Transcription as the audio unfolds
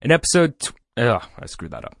In episode... I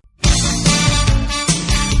screwed that up.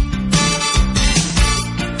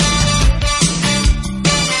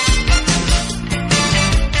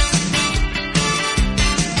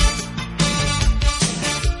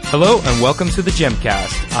 Hello and welcome to the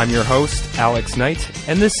Gemcast. I'm your host, Alex Knight,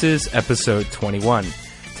 and this is episode 21.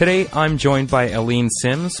 Today, I'm joined by Aline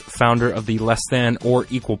Sims, founder of the Less Than or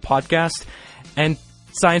Equal podcast, and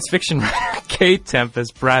science fiction writer Kate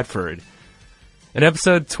Tempest Bradford. In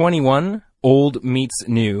episode 21, Old Meets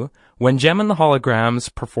New, when Jem and The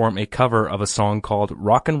Holograms perform a cover of a song called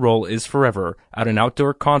Rock and Roll is Forever at an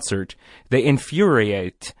outdoor concert, they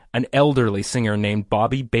infuriate an elderly singer named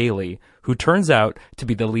Bobby Bailey, who turns out to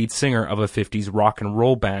be the lead singer of a 50s rock and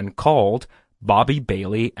roll band called Bobby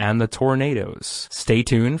Bailey and the Tornadoes. Stay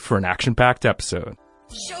tuned for an action-packed episode.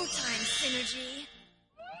 Showtime synergy.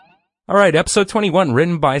 Alright, episode 21,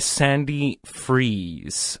 written by Sandy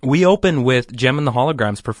Fries. We open with Jem and the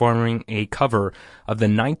Holograms performing a cover of the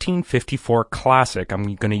 1954 classic, I'm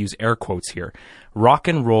going to use air quotes here, Rock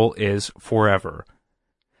and Roll is Forever.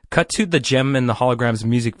 Cut to the Jem and the Holograms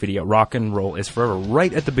music video, Rock and Roll is Forever,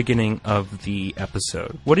 right at the beginning of the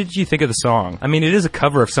episode. What did you think of the song? I mean, it is a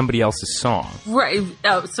cover of somebody else's song. Right.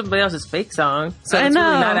 Oh, somebody else's fake song. So it's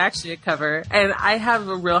really not actually a cover. And I have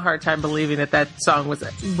a real hard time believing that song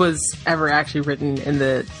was ever actually written in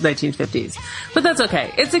the 1950s. But that's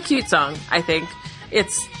okay. It's a cute song, I think.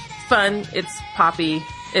 It's fun. It's poppy.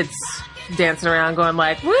 It's dancing around going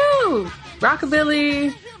like, woo!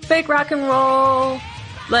 Rockabilly, fake rock and roll.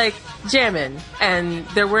 Like, jamming, and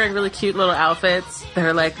they're wearing really cute little outfits.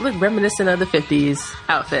 They're like, look, reminiscent of the 50s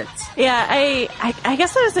outfits. Yeah, I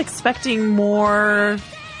guess I was expecting more,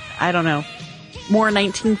 I don't know, more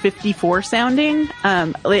 1954 sounding.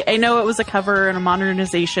 I know it was a cover and a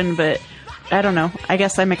modernization, but I don't know. I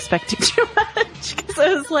guess I'm expecting too much, because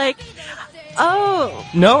I was like, oh.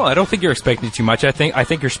 No, I don't think you're expecting too much. I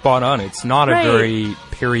think you're spot on. It's not a very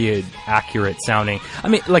period accurate sounding. I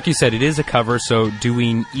mean, like you said, it is a cover, so do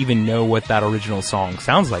we even know what that original song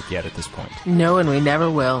sounds like yet at this point? No, and we never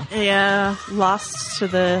will. Yeah, lost to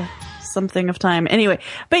the something of time. Anyway,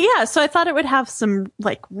 but yeah, so I thought it would have some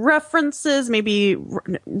like references, maybe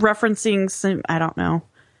referencing some, I don't know.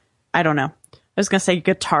 I was going to say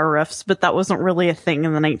guitar riffs, but that wasn't really a thing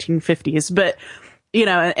in the 1950s, but you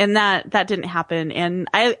know, and that didn't happen. And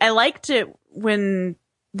I liked it when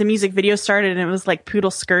the music video started and it was like poodle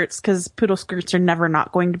skirts, because poodle skirts are never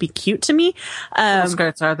not going to be cute to me. Poodle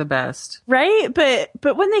skirts are the best. Right? But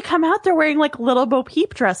when they come out, they're wearing like little Bo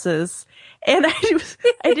Peep dresses. And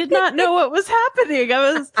I did not know what was happening.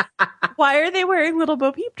 Why are they wearing little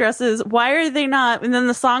Bo Peep dresses? Why are they not? And then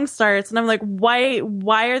the song starts and I'm like, why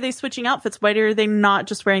are they switching outfits? Why are they not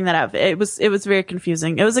just wearing that outfit? It was very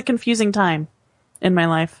confusing. It was a confusing time in my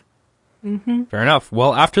life. Mm-hmm. Fair enough.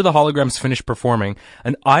 Well, after the Holograms finish performing,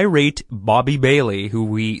 an irate Bobby Bailey, who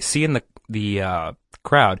we see in the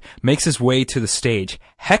crowd, makes his way to the stage,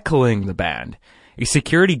 heckling the band. A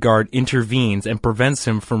security guard intervenes and prevents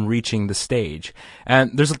him from reaching the stage.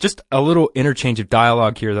 And there's just a little interchange of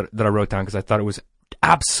dialogue here that I wrote down because I thought it was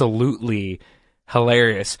absolutely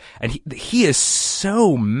hilarious. And he is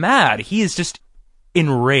so mad. He is just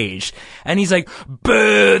enraged, and he's like,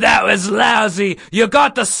 boo, that was lousy, you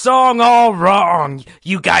got the song all wrong,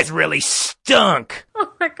 you guys really stunk. Oh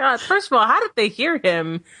my god, first of all, how did they hear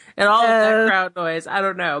him and all of that crowd noise? I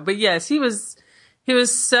don't know, but yes, he was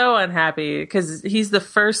so unhappy because he's the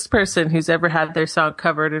first person who's ever had their song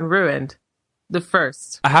covered and ruined. The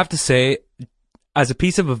first. I have to say, as a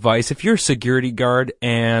piece of advice, if you're a security guard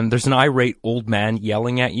and there's an irate old man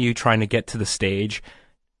yelling at you trying to get to the stage,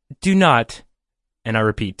 do not, and I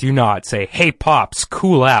repeat, do not say, hey, Pops,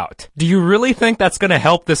 cool out. Do you really think that's going to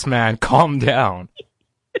help this man calm down?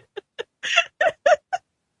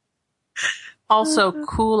 Also,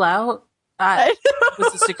 cool out? Was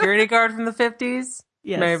the security guard from the 50s?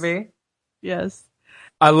 Yes. Maybe. Yes.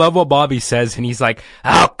 I love what Bobby says, and he's like,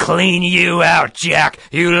 I'll clean you out, Jack.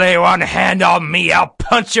 You lay one hand on me, I'll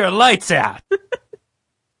punch your lights out.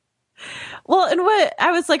 Well, and what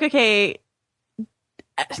I was like, okay,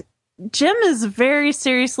 Jim is very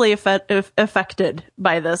seriously affected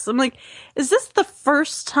by this. I'm like, is this the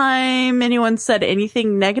first time anyone said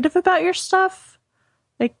anything negative about your stuff?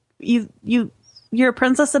 Like, you're a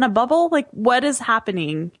princess in a bubble? Like, what is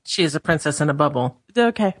happening? She is a princess in a bubble.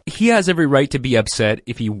 Okay. He has every right to be upset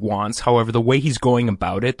if he wants. However, the way he's going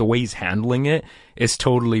about it, the way he's handling it, is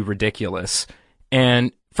totally ridiculous.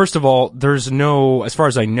 And first of all, as far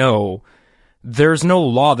as I know, there's no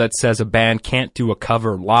law that says a band can't do a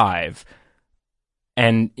cover live.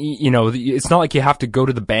 And, it's not like you have to go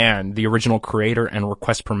to the band, the original creator, and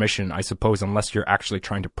request permission, I suppose, unless you're actually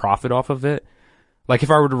trying to profit off of it. Like,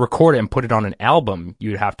 if I were to record it and put it on an album,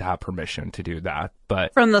 you'd have to have permission to do that.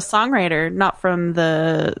 But from the songwriter, not from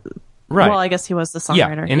the... Right. Well, I guess he was the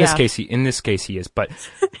songwriter. Yeah, in this case he is, but...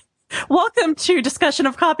 Welcome to Discussion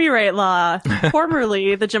of Copyright Law,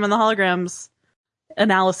 formerly the Jem and The Holograms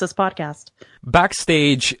analysis podcast.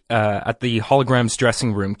 Backstage at the Holograms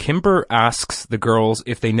dressing room, Kimber asks the girls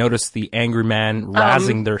if they noticed the angry man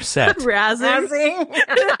razzing their set. Razzing?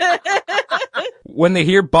 When they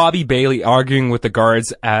hear Bobby Bailey arguing with the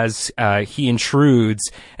guards as he intrudes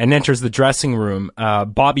and enters the dressing room,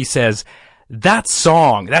 Bobby says, that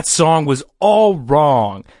song was all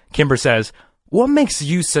wrong. Kimber says, what makes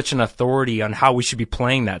you such an authority on how we should be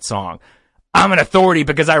playing that song? I'm an authority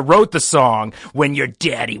because I wrote the song when your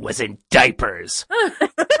daddy was in diapers.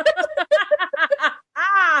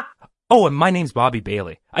 Oh, and my name's Bobby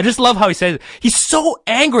Bailey. I just love how he says it. He's so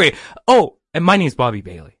angry. Oh, and my name's Bobby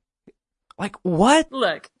Bailey. Like, what?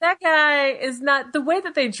 Look, that guy is not, the way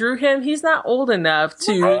that they drew him, he's not old enough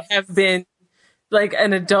to have been like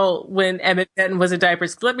an adult when Emmett Benton was in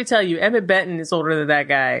diapers. Let me tell you, Emmett Benton is older than that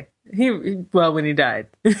guy. When he died,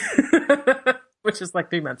 which is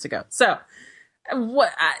like 3 months ago. So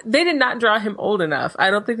they did not draw him old enough.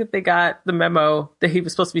 I don't think that they got the memo that he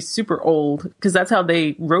was supposed to be super old, because that's how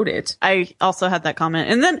they wrote it. I also had that comment.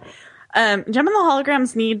 And then Jem and the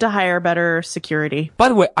Holograms need to hire better security. By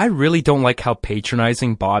the way, I really don't like how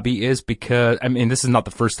patronizing Bobby is, because, I mean, this is not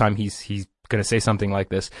the first time he's going to say something like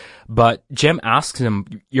this, but Jem asks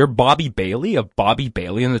him, you're Bobby Bailey of Bobby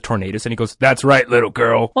Bailey and the Tornadoes? And he goes, that's right, little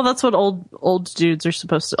girl. Well, that's what old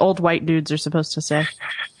white dudes are supposed to say.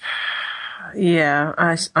 Yeah,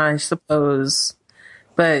 I suppose.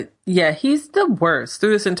 But yeah, he's the worst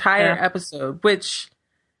through this entire episode, which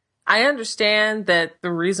I understand that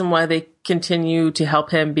the reason why they continue to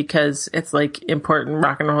help him because it's like important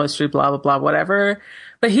rock and roll history, blah, blah, blah, whatever.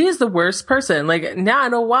 But he is the worst person. Like, now I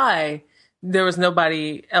know why there was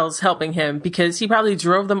nobody else helping him, because he probably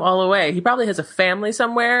drove them all away. He probably has a family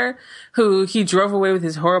somewhere who he drove away with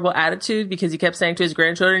his horrible attitude because he kept saying to his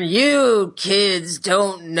grandchildren, you kids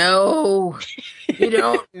don't know. You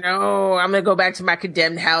don't know. I'm going to go back to my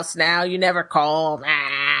condemned house now. You never called.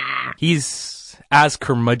 Ah. He's as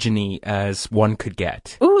curmudgeon-y as one could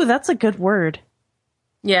get. Ooh, that's a good word.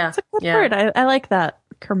 Yeah. That's a good word. I like that.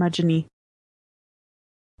 Curmudgeon-y.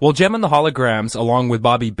 Well, Jem and the Holograms, along with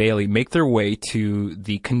Bobby Bailey, make their way to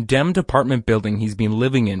the condemned apartment building he's been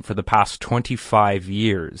living in for the past 25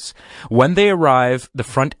 years. When they arrive, the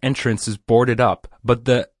front entrance is boarded up, but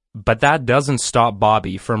that doesn't stop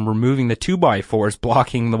Bobby from removing the 2x4s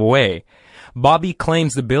blocking the way. Bobby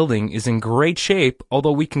claims the building is in great shape,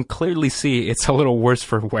 although we can clearly see it's a little worse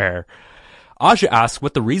for wear. Aja asks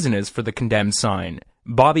what the reason is for the condemned sign.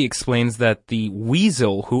 Bobby explains that the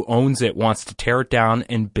weasel who owns it wants to tear it down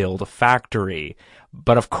and build a factory.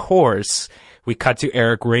 But of course, we cut to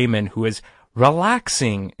Eric Raymond, who is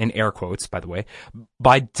relaxing, in air quotes, by the way,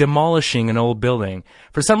 by demolishing an old building.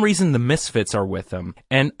 For some reason, the Misfits are with him.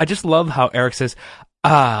 And I just love how Eric says,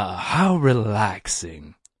 how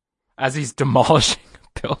relaxing, as he's demolishing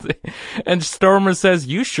a building. And Stormer says,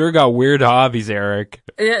 you sure got weird hobbies, Eric.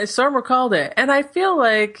 Yeah, Stormer called it. And I feel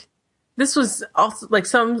like this was also like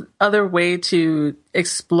some other way to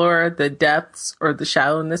explore the depths or the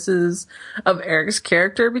shallownesses of Eric's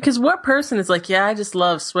character. Because what person is like, yeah, I just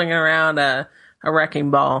love swinging around a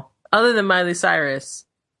wrecking ball, other than Miley Cyrus?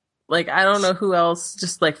 Like, I don't know who else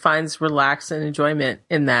just like finds relax and enjoyment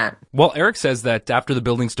in that. Well, Eric says that after the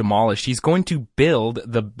building's demolished, he's going to build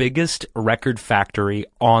the biggest record factory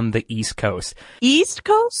on the East Coast. East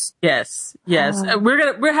Coast? Yes.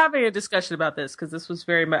 We're having a discussion about this because this was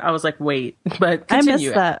very much, I was like, wait, but continue. I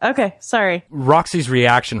missed that. Okay, sorry. Roxy's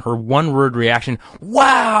reaction, her one-word reaction,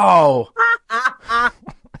 wow!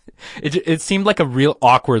 It seemed like a real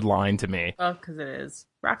awkward line to me. Well, because it is.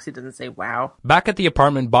 Roxy doesn't say wow. Back at the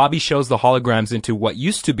apartment, Bobby shows the Holograms into what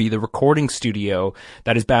used to be the recording studio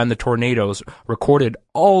that his band, the Tornadoes, recorded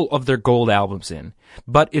all of their gold albums in.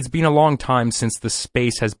 But it's been a long time since the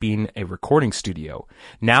space has been a recording studio.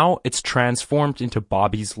 Now it's transformed into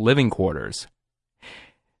Bobby's living quarters.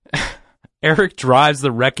 Eric drives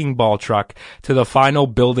the wrecking ball truck to the final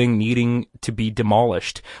building needing to be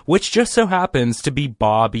demolished, which just so happens to be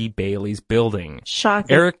Bobby Bailey's building.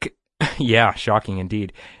 Shocking. Yeah, shocking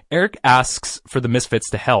indeed. Eric asks for the Misfits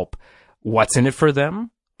to help. What's in it for them?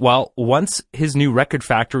 Well, once his new record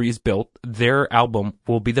factory is built, their album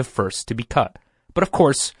will be the first to be cut. But of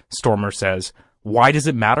course, Stormer says, why does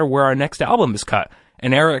it matter where our next album is cut?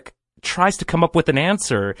 And Eric tries to come up with an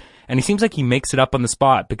answer, and he seems like he makes it up on the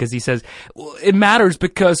spot because he says, well, it matters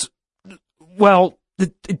because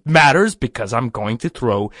I'm going to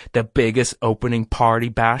throw the biggest opening party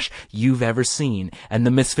bash you've ever seen, and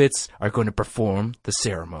the Misfits are going to perform the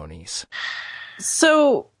ceremonies.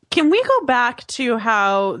 So, can we go back to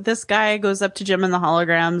how this guy goes up to Jem and the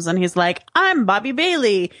Holograms and he's like, I'm Bobby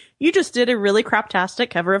Bailey. You just did a really craptastic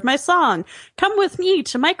cover of my song. Come with me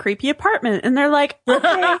to my creepy apartment. And they're like,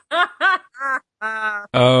 okay.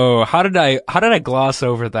 Oh, how did I gloss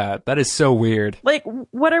over that? That is so weird. Like,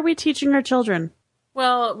 what are we teaching our children?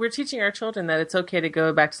 Well, we're teaching our children that it's okay to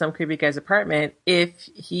go back to some creepy guy's apartment if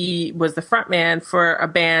he was the front man for a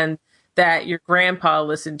band that your grandpa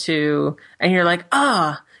listened to, and you're like,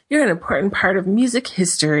 you're an important part of music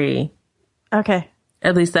history. Okay.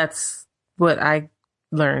 At least that's what I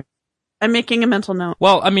learned. I'm making a mental note.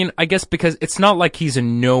 Well, I mean, I guess because it's not like he's a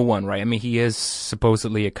no one, right? I mean, he is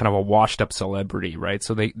supposedly a kind of a washed up celebrity, right?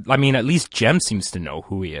 So at least Jem seems to know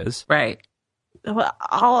who he is. Right. Well,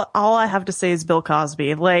 all I have to say is Bill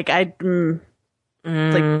Cosby. Like,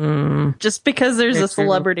 just because there's a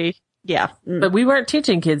celebrity. Yeah. But we weren't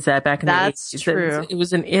teaching kids that back in the 80s. That's true. It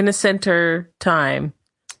was an innocenter time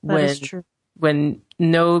That is true. when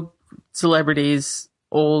no celebrities,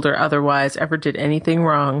 old or otherwise, ever did anything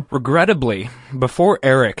wrong. Regrettably, before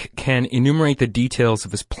Eric can enumerate the details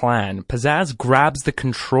of his plan, Pizzazz grabs the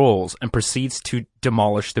controls and proceeds to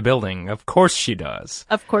demolish the building. Of course she does.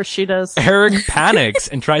 Of course she does. Eric panics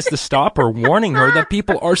and tries to stop her, warning her that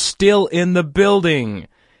people are still in the building.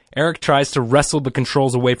 Eric tries to wrestle the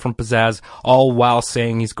controls away from Pizzazz, all while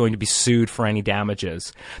saying he's going to be sued for any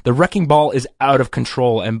damages. The wrecking ball is out of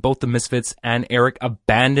control, and both the Misfits and Eric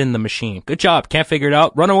abandon the machine. Good job. Can't figure it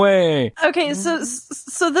out. Run away. Okay, so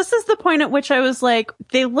this is the point at which I was like,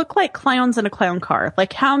 they look like clowns in a clown car.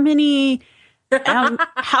 Like, how many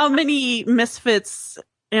Misfits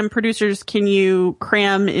and producers can you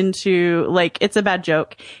cram into, like, it's a bad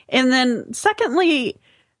joke? And then, secondly,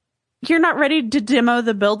 you're not ready to demo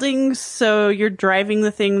the building, so you're driving the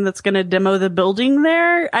thing that's going to demo the building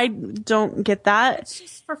there? I don't get that. It's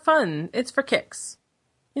just for fun. It's for kicks.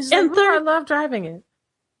 He's like, I love driving it.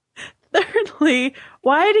 Thirdly,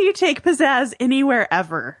 why do you take Pizzazz anywhere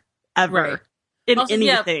ever? Right. In also,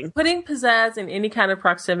 anything. Yeah, putting Pizzazz in any kind of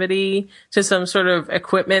proximity to some sort of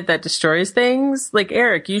equipment that destroys things, like,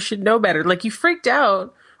 Eric, you should know better. Like, you freaked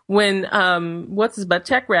out when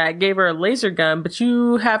Tech Rag gave her a laser gun, but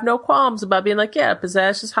you have no qualms about being like, yeah,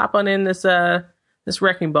 Pizzazz, just hop on in this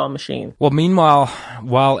wrecking ball machine. Well, meanwhile,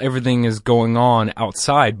 while everything is going on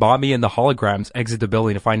outside, Bobby and the Holograms exit the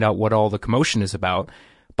building to find out what all the commotion is about.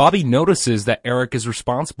 Bobby notices that Eric is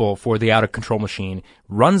responsible for the out-of-control machine,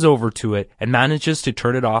 runs over to it, and manages to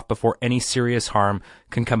turn it off before any serious harm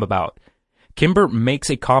can come about. Kimber makes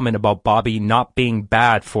a comment about Bobby not being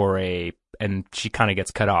bad and she kind of gets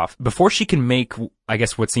cut off. Before she can make, I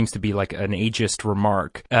guess, what seems to be like an ageist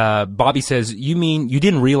remark, Bobby says, you mean you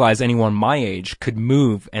didn't realize anyone my age could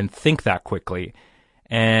move and think that quickly?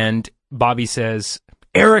 And Bobby says,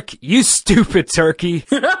 Eric, you stupid turkey.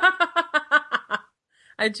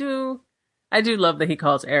 I do love that he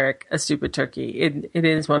calls Eric a stupid turkey. It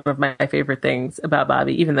is one of my favorite things about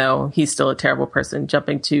Bobby, even though he's still a terrible person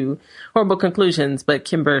jumping to horrible conclusions, but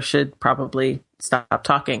Kimber should probably stop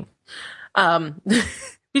talking.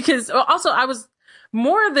 Because also I was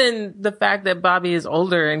more than the fact that Bobby is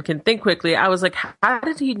older and can think quickly. I was like, how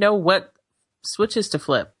did he know what switches to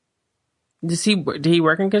flip? Did he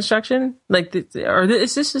work in construction? Like, or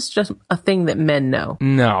is this just a thing that men know?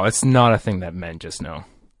 No, it's not a thing that men just know.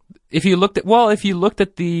 If you looked at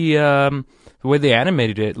the way they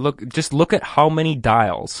animated it, look at how many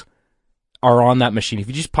dials are on that machine. If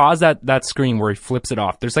you just pause that screen where he flips it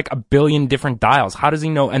off, there's like 1 billion different dials. How does he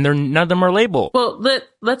know? And none of them are labeled. Well,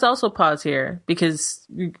 let's also pause here because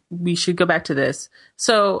we should go back to this.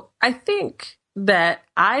 So I think that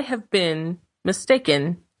I have been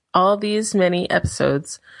mistaken all these many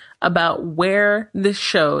episodes about where this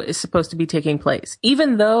show is supposed to be taking place.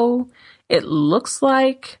 Even though it looks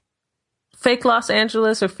like fake Los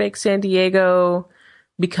Angeles or fake San Diego,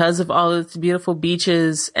 because of all its beautiful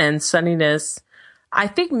beaches and sunniness, I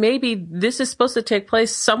think maybe this is supposed to take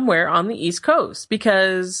place somewhere on the East Coast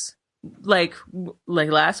because like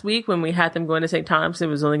last week when we had them going to St. Thomas, it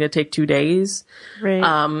was only going to take 2 days. Right.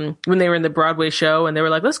 When they were in the Broadway show and they were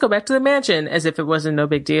like, let's go back to the mansion as if it wasn't no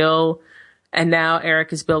big deal. And now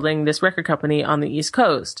Eric is building this record company on the East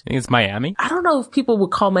Coast. I think it's Miami. I don't know if people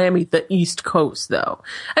would call Miami the East Coast, though.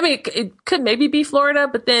 I mean, it could maybe be Florida,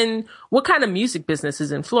 but then what kind of music business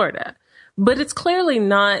is in Florida? but it's clearly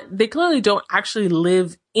not, they clearly don't actually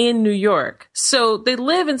live in New York. So they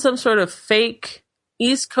live in some sort of fake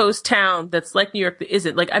East Coast town that's like New York that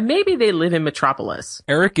isn't. Like, maybe they live in Metropolis.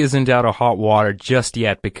 Eric isn't out of hot water just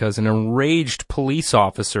yet because an enraged police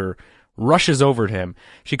officer rushes over to him.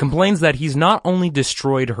 She complains that he's not only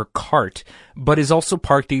destroyed her cart, but is also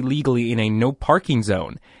parked illegally in a no parking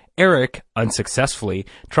zone. Eric, unsuccessfully,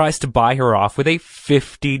 tries to buy her off with a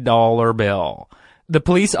 $50 bill. The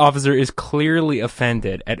police officer is clearly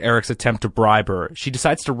offended at Eric's attempt to bribe her. She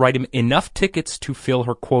decides to write him enough tickets to fill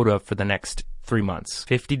her quota for the next 3 months.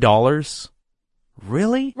 $50?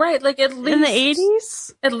 Really? Right, like at least... In the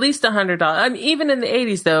 80s? At least $100. I mean, even in the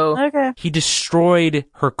 80s, though. Okay. He destroyed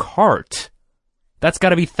her cart. That's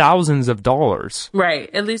gotta be thousands of dollars. Right,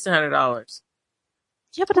 at least $100.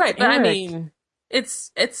 Yeah, but right, but Eric. I mean,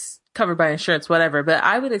 it's covered by insurance, whatever, but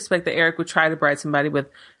I would expect that Eric would try to bribe somebody with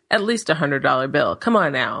at least $100 bill. Come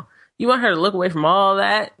on now. You want her to look away from all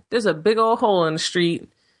that? There's a big old hole in the street.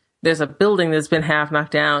 There's a building that's been half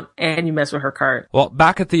knocked down, and you mess with her cart. Well,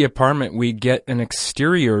 back at the apartment, we get an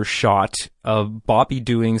exterior shot of Bobby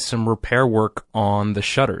doing some repair work on the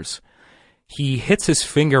shutters. He hits his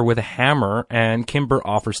finger with a hammer, and Kimber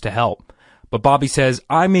offers to help. But Bobby says,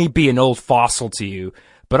 I may be an old fossil to you,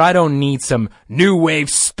 but I don't need some new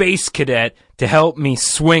wave space cadet to help me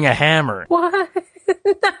swing a hammer. What?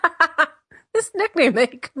 This nickname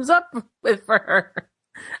that he comes up with for her.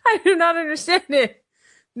 I do not understand it.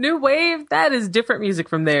 New Wave, that is different music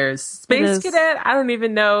from theirs. Space Cadet, I don't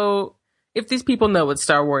even know if these people know what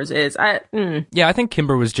Star Wars is. Yeah, I think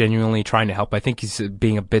Kimber was genuinely trying to help. I think he's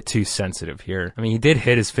being a bit too sensitive here. I mean, he did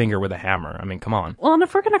hit his finger with a hammer. I mean, come on. Well, and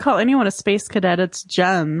if we're going to call anyone a Space Cadet, it's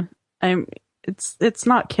Jem. It's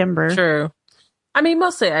not Kimber. True. I mean,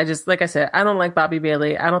 mostly like I said, I don't like Bobby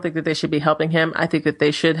Bailey. I don't think that they should be helping him. I think that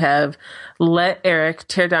they should have let Eric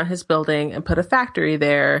tear down his building and put a factory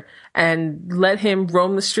there and let him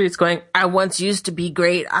roam the streets going, I once used to be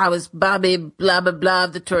great. I was Bobby, blah, blah, blah,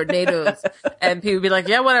 of the tornadoes. And people would be like,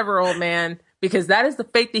 yeah, whatever, old man. Because that is the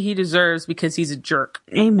fate that he deserves because he's a jerk.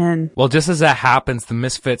 Amen. Well, just as that happens, the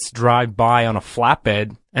Misfits drive by on a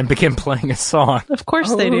flatbed and begin playing a song. Of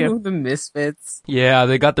course they do. The Misfits. Yeah,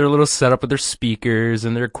 they got their little setup with their speakers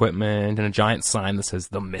and their equipment and a giant sign that says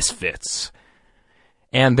The Misfits.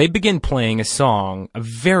 And they begin playing a song, a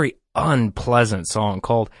very unpleasant song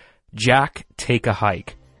called Jack, Take a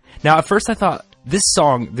Hike. Now, at first I thought, this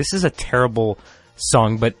is a terrible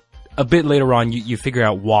song, but a bit later on, you figure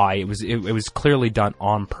out why. It was clearly done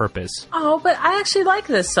on purpose. Oh, but I actually like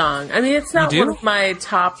this song. I mean, it's not one of my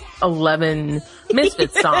top 11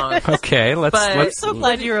 Misfits songs. Okay, let's I'm so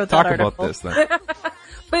glad you wrote that talk article. about this then.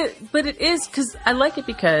 But it is, because I like it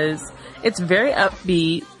because it's very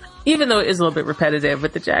upbeat, even though it is a little bit repetitive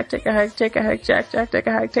with the Jack, take a hike, Jack, take a hike,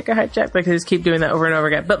 take a hike, Jack. Like, they just keep doing that over and over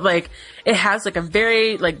again. But, like, it has, like, a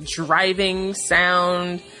very, like, driving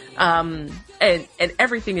sound. And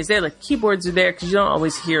everything is there. Like, keyboards are there, because you don't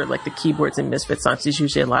always hear, like, the keyboards in Misfits songs. There's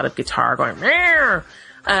usually a lot of guitar going,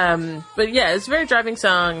 but yeah, it's a very driving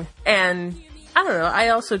song. And I don't know, I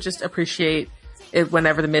also just appreciate it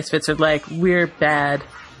whenever the Misfits are like, we're bad,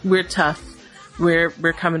 we're tough, we're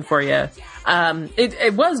coming for you.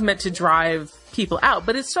 It was meant to drive people out,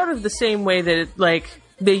 but it's sort of the same way that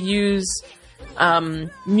they use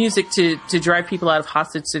music to drive people out of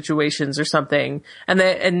hostage situations or something.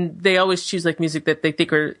 And they always choose like music that they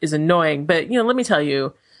think is annoying. But, let me tell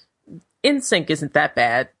you, NSYNC isn't that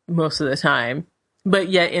bad most of the time, but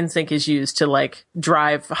yet NSYNC is used to like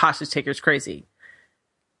drive hostage takers crazy.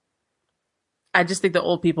 I just think the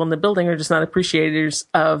old people in the building are just not appreciators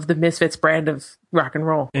of the Misfits brand of rock and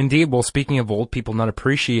roll. Indeed. Well, speaking of old people not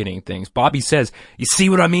appreciating things, Bobby says, you see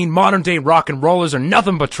what I mean? Modern day rock and rollers are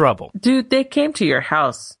nothing but trouble. Dude, they came to your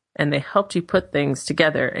house and they helped you put things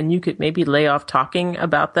together, and you could maybe lay off talking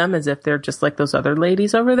about them as if they're just like those other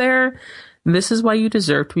ladies over there. This is why you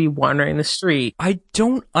deserve to be wandering the street. I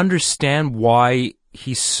don't understand why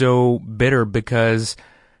he's so bitter, because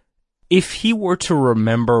if he were to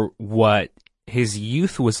remember what his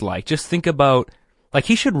youth was like, just think about, like,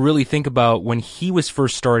 he should really think about when he was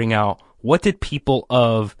first starting out, what did people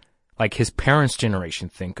of like his parents' generation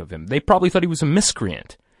think of him? They probably thought he was a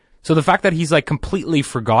miscreant. So the fact that he's like completely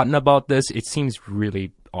forgotten about this, it seems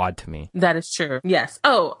really odd to me. That is true. Yes.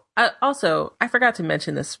 Oh, also, I forgot to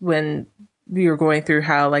mention this when we were going through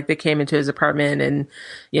how like they came into his apartment and,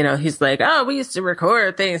 he's like, oh, we used to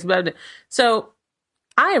record things. Blah, blah. So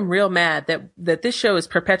I am real mad that this show is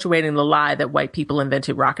perpetuating the lie that white people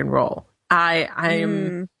invented rock and roll. I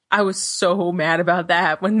was so mad about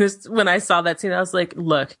that when I saw that scene. I was like,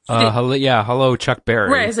 look. Hello, Chuck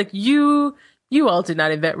Berry. Right. It's like, you You all did not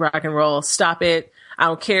invent rock and roll. Stop it. I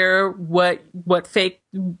don't care what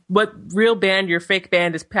real band your fake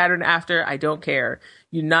band is patterned after. I don't care.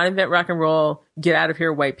 You not invent rock and roll. Get out of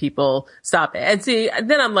here, white people. Stop it. And see,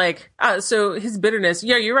 then I'm like, so his bitterness,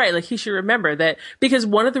 yeah, you're right. Like, he should remember that, because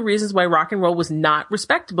one of the reasons why rock and roll was not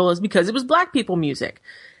respectable is because it was black people music.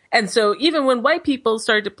 And so even when white people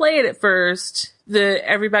started to play it at first,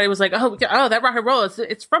 everybody was like, oh, that rock and roll,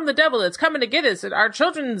 it's from the devil. It's coming to get us in our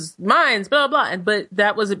children's minds, blah, blah. But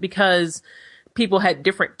that wasn't because people had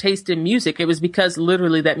different taste in music. It was because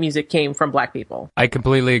literally that music came from black people. I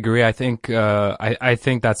completely agree. I think I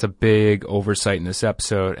think that's a big oversight in this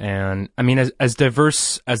episode. And I mean, as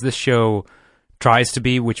diverse as this show tries to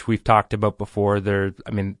be, which we've talked about before, there's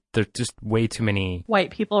just way too many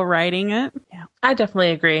white people writing it. Yeah, I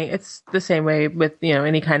definitely agree. It's the same way with,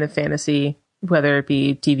 any kind of fantasy, whether it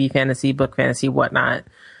be TV fantasy, book fantasy, whatnot.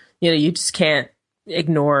 You just can't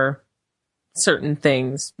ignore certain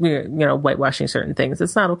things, whitewashing certain things.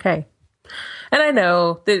 It's not okay. And I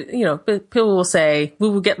know that, people will say, we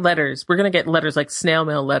will get letters. We're going to get letters like snail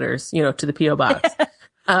mail letters, to the P.O. box.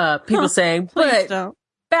 People saying, but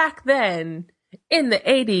back then in the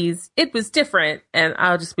 80s, it was different. And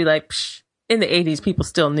I'll just be like, psh, in the 80s, people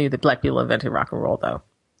still knew that black people invented rock and roll, though.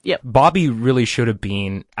 Yep. Bobby really should have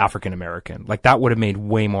been African American. Like, that would have made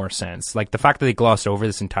way more sense. Like, the fact that they glossed over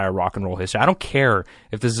this entire rock and roll history, I don't care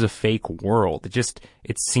if this is a fake world.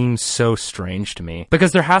 It seems so strange to me.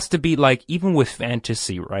 Because there has to be, like, even with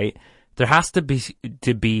fantasy, right? There has to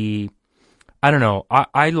be, I don't know.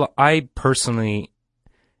 I personally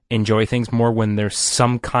enjoy things more when there's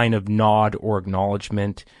some kind of nod or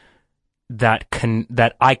acknowledgement that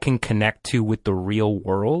I can connect to with the real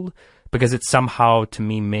world. Because it somehow, to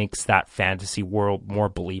me, makes that fantasy world more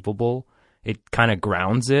believable. It kind of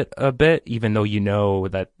grounds it a bit, even though you know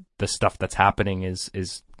that the stuff that's happening is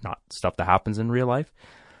not stuff that happens in real life.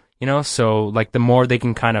 So like the more they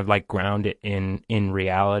can kind of like ground it in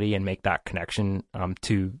reality and make that connection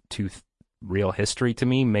to real history, to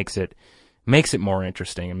me, makes it more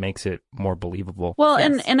interesting and makes it more believable. Well,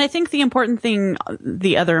 yes. and I think the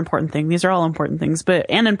other important thing, these are all important things, but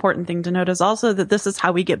an important thing to note is also that this is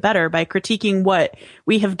how we get better, by critiquing what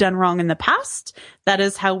we have done wrong in the past. That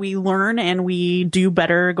is how we learn and we do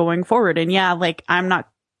better going forward. And yeah, like I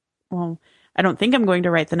don't think I'm going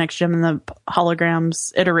to write the next Jem and the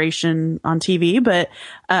Holograms iteration on TV, but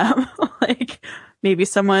like maybe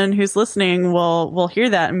someone who's listening will hear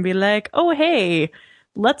that and be like, oh, hey,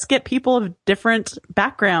 let's get people of different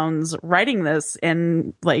backgrounds writing this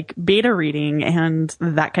and like beta reading and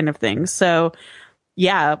that kind of thing. So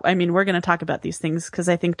yeah, I mean, we're going to talk about these things because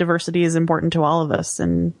I think diversity is important to all of us.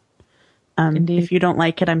 And if you don't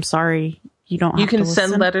like it, I'm sorry. You can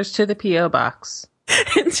send letters to the P.O. box.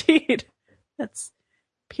 Indeed. That's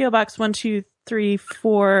P.O. Box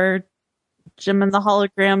 1234, Jem and the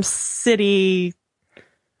Holograms City,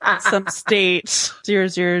 some state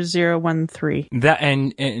 00013. That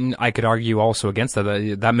and I could argue also against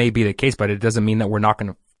that. That may be the case, but it doesn't mean that we're not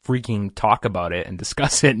going to freaking talk about it and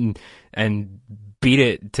discuss it and beat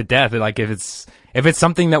it to death. Like if it's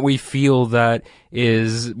something that we feel that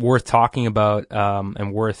is worth talking about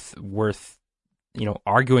and worth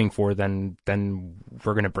arguing for, then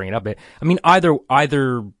we're going to bring it up. I mean,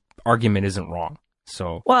 either argument isn't wrong.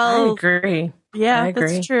 So well, I agree. Yeah, I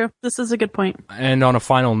agree. That's true. This is a good point. And on a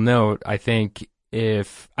final note, I think by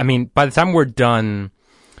the time we're done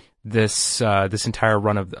this entire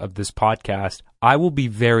run of this podcast, I will be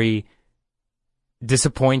very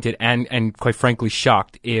disappointed and quite frankly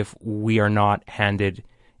shocked if we are not handed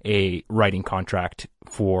a writing contract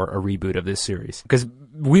for a reboot of this series, because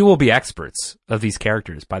we will be experts of these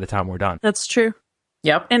characters by the time we're done. That's true.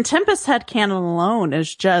 Yep. And Tempest Head Canon alone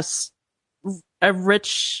is just a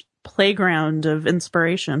rich playground of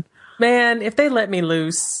inspiration. Man, if they let me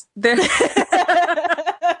loose, there would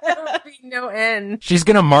be no end. She's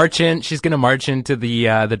gonna march into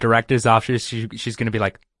the director's office. She's gonna be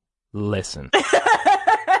like, listen.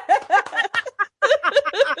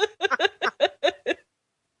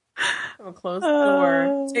 I'll close the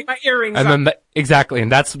door. Take my earrings off. And then exactly,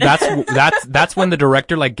 and that's when the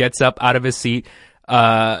director like gets up out of his seat,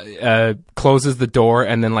 closes the door,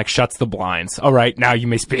 and then like shuts the blinds. All right, now you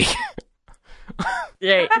may speak.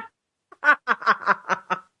 Yay.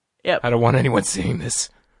 Yep. I don't want anyone seeing this.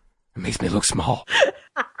 It makes me look small.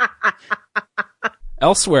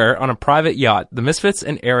 Elsewhere, on a private yacht, the Misfits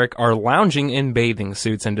and Eric are lounging in bathing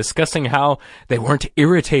suits and discussing how they weren't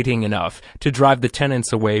irritating enough to drive the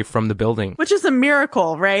tenants away from the building. Which is a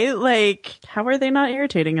miracle, right? Like, how are they not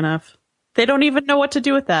irritating enough? They don't even know what to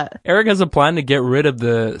do with that. Eric has a plan to get rid of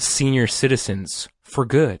the senior citizens for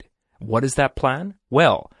good, What is that plan?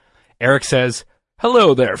 Well, Eric says,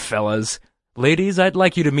 "Hello there, fellas. Ladies, I'd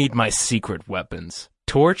like you to meet my secret weapons.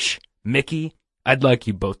 Torch, Mickey, I'd like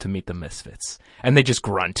you both to meet the Misfits." And they just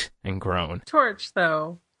grunt and groan. Torch,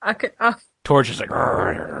 though. Torch is like...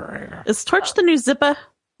 Is Torch the new Zippa?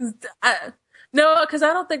 No, because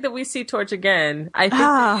I don't think that we see Torch again. I think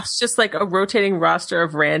that it's just like a rotating roster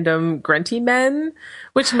of random grunty men,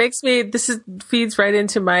 which makes me, feeds right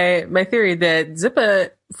into my theory that Zippa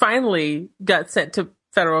finally got sent to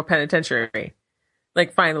federal penitentiary.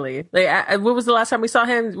 Like, finally. Like, when was the last time we saw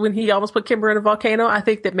him? When he almost put Kimber in a volcano? I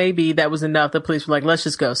think that maybe that was enough. The police were like, let's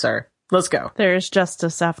just go, sir. Let's go. There is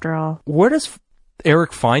justice after all. Where does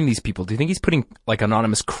Eric find these people? Do you think he's putting like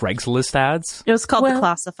anonymous Craigslist ads? It was called the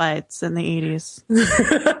Classifieds in the 80s.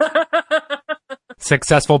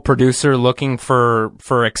 Successful producer looking for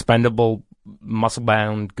expendable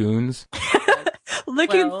muscle-bound goons.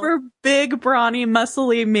 Looking for big, brawny,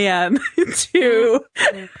 muscly man to...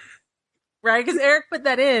 Right, because Eric put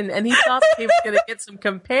that in, and he thought he was going to get some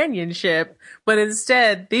companionship, but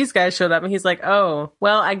instead, these guys showed up, and he's like, "Oh,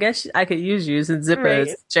 well, I guess I could use you since Zippa is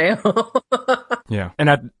in jail." Yeah,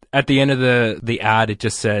 and at the end of the ad, it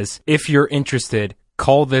just says, "If you're interested,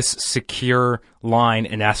 call this secure line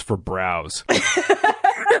and ask for browse."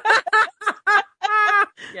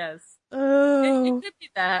 Yes. Oh. It could be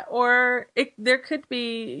that, or there could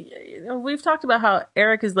be, we've talked about how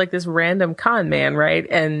Eric is like this random con man, right?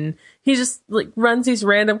 And he just like runs these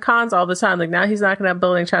random cons all the time. Like now he's knocking out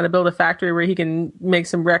building, trying to build a factory where he can make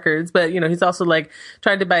some records. But, he's also like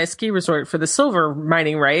trying to buy a ski resort for the silver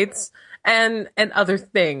mining rights and other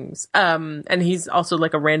things. And he's also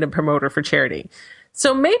like a random promoter for charity.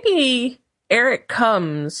 So maybe Eric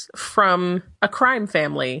comes from a crime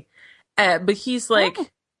family, but he's like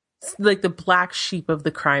the black sheep of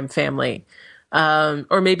the crime family.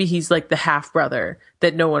 Or maybe he's like the half brother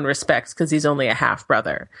that no one respects because he's only a half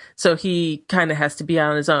brother. So he kind of has to be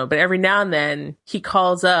on his own. But every now and then he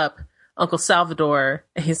calls up Uncle Salvador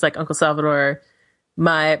and he's like, "Uncle Salvador,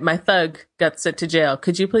 my thug got sent to jail.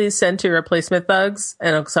 Could you please send 2 replacement thugs?"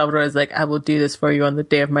 And Uncle Salvador is like, "I will do this for you on the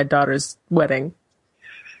day of my daughter's wedding."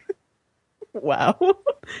 Wow.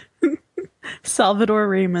 Salvador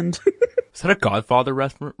Raymond. Is that a Godfather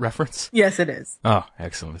reference? Yes, it is. Oh,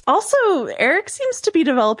 excellent. Also, Eric seems to be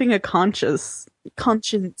developing a conscience.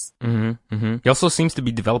 Mm-hmm, mm-hmm. He also seems to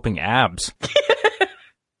be developing abs.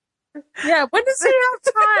 Yeah, when does he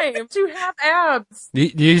have time to have abs? Do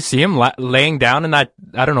you see him laying down in that?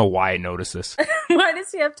 I don't know why I noticed this. Why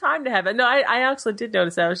does he have time to have it? No, I actually did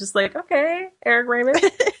notice that. I was just like, okay, Eric Raymond.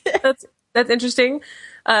 That's interesting.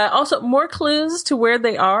 Also, more clues to where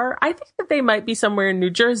they are. I think that they might be somewhere in New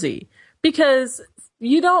Jersey because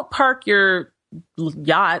you don't park your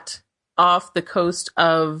yacht off the coast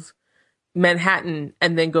of Manhattan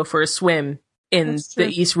and then go for a swim in the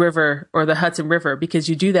East River or the Hudson River, because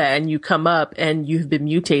you do that and you come up and you've been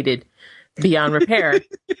mutated beyond repair.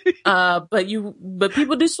 But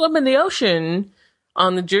people do swim in the ocean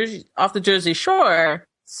off the Jersey shore.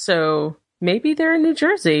 So maybe they're in New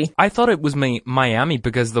Jersey. I thought it was Miami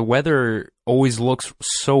because the weather always looks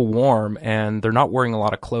so warm and they're not wearing a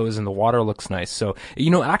lot of clothes and the water looks nice. So,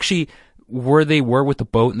 actually, where they were with the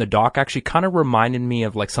boat and the dock actually kind of reminded me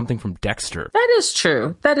of like something from Dexter. That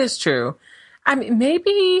is true. I mean,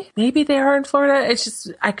 maybe they are in Florida. It's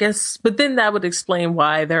just, I guess, but then that would explain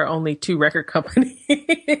why there are only 2 record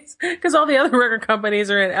companies, because all the other record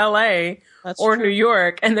companies are in LA or New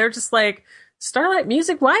York, and they're just like, Starlight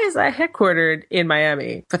Music, why is that headquartered in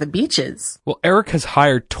Miami? For the beaches. Well, Eric has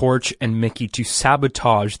hired Torch and Mickey to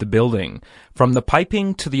sabotage the building, from the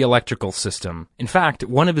piping to the electrical system. In fact,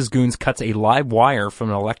 one of his goons cuts a live wire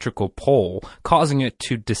from an electrical pole, causing it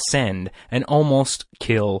to descend and almost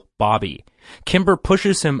kill Bobby. Kimber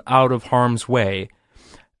pushes him out of harm's way,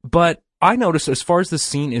 but I noticed as far as the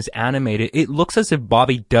scene is animated, it looks as if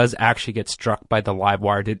Bobby does actually get struck by the live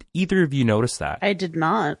wire. Did either of you notice that? I did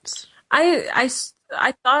not. I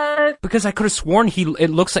thought, because I could have sworn it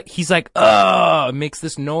looks like he's like, ugh, makes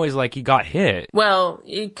this noise like he got hit. well,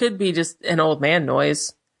 it could be just an old man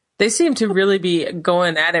noise. They seem to really be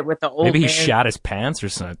going at it with the old Maybe he man. shat his pants or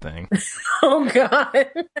something. Oh, God.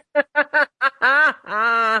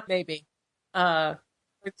 Maybe.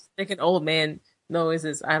 It's making old man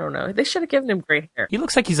noises. I don't know. They should have given him gray hair. He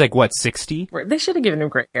looks like he's like, what, 60? They should have given him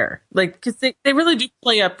gray hair. Like, because they really do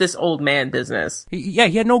play up this old man business. He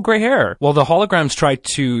had no gray hair. Well, the holograms try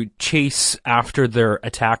to chase after their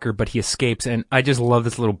attacker, but he escapes, and I just love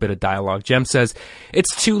this little bit of dialogue. Jem says,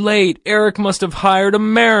 "It's too late. Eric must have hired a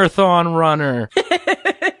marathon runner."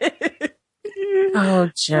 Oh,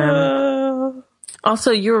 Jem.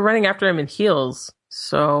 Also, you were running after him in heels,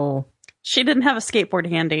 so She didn't have a skateboard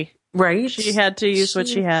handy. Right? She had to use what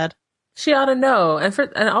she had. She ought to know.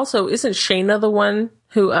 And also, isn't Shayna the one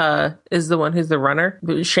who is the one who's the runner?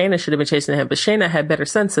 Shayna should have been chasing him, but Shayna had better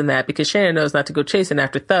sense than that because Shayna knows not to go chasing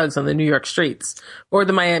after thugs on the New York streets or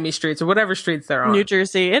the Miami streets or whatever streets they're on. New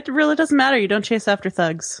Jersey. It really doesn't matter. You don't chase after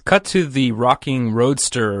thugs. Cut to the rocking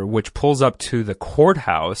roadster, which pulls up to the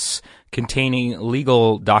courthouse containing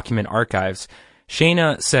legal document archives.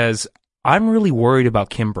 Shayna says, "I'm really worried about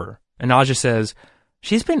Kimber." And Aja says,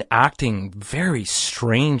 "She's been acting very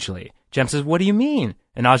strangely." Jem says, "What do you mean?"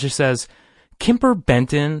 And Aja says, "Kimber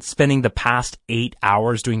Benton spending the past 8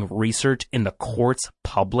 hours doing research in the court's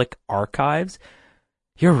public archives?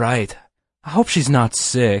 You're right. I hope she's not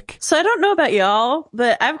sick." So I don't know about y'all,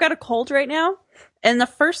 but I've got a cold right now. And the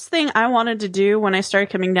first thing I wanted to do when I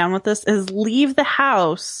started coming down with this is leave the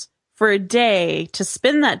house for a day to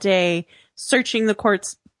spend that day searching the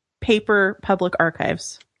court's paper public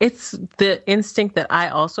archives. It's the instinct that I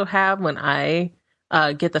also have when I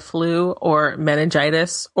get the flu or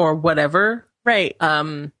meningitis or whatever. Right.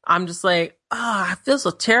 I'm just like, I feel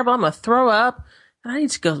so terrible. I'm going to throw up. I need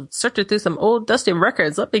to go searching through some old dusty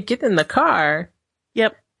records. Let me get in the car.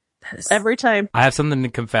 Yep. Every time. I have something to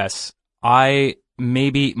confess. My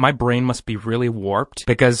brain must be really warped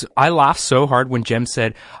because I laughed so hard when Jem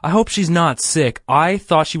said, "I hope she's not sick." I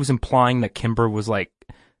thought she was implying that Kimber was like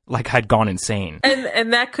had gone insane.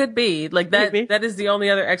 And that could be like that. Maybe. That is the only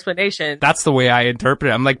other explanation. That's the way I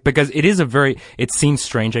interpret it. I'm like, because it seems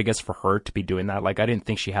strange, I guess, for her to be doing that. Like, I didn't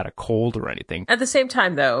think she had a cold or anything. At the same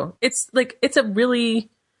time, though,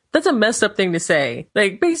 that's a messed up thing to say.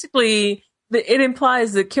 Like, basically, it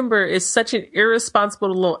implies that Kimber is such an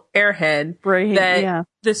irresponsible little airhead that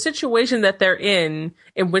the situation that they're in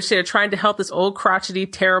which they're trying to help this old crotchety,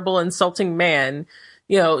 terrible, insulting man,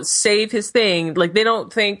 save his thing. Like, they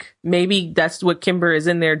don't think maybe that's what Kimber is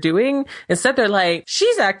in there doing. Instead, they're like,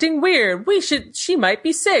 she's acting weird. She might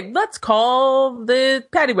be sick. Let's call the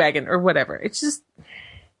paddy wagon or whatever. It's just,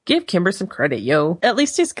 give Kimber some credit, yo. At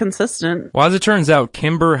least he's consistent. Well, as it turns out,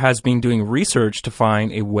 Kimber has been doing research to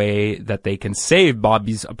find a way that they can save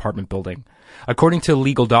Bobby's apartment building. According to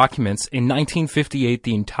legal documents, in 1958,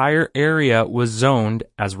 the entire area was zoned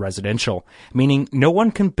as residential, meaning no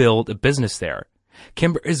one can build a business there.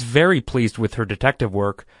 Kimber is very pleased with her detective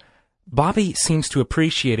work. Bobby seems to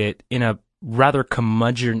appreciate it in a rather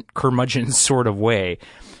curmudgeon sort of way,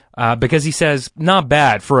 because he says, "Not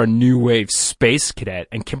bad for a new wave space cadet,"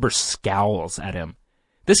 and Kimber scowls at him.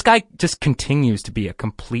 This guy just continues to be a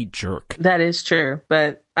complete jerk. That is true,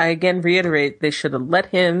 but I again reiterate, they should have let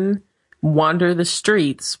him wander the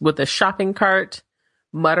streets with a shopping cart,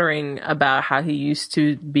 muttering about how he used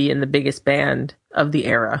to be in the biggest band of the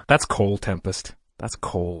era. That's cold, Tempest. That's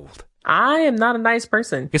cold. I am not a nice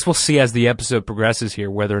person. Guess we'll see as the episode progresses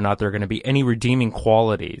here whether or not there are going to be any redeeming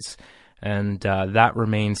qualities. And that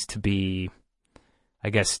remains to be,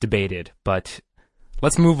 I guess, debated. But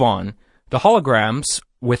let's move on. The holograms,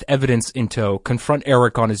 with evidence in tow, confront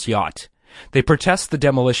Eric on his yacht. They protest the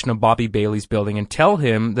demolition of Bobby Bailey's building and tell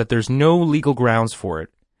him that there's no legal grounds for it.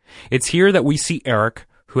 It's here that we see Eric,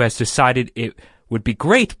 who has decided it would be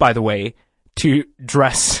great, by the way, to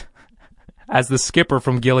dress as the skipper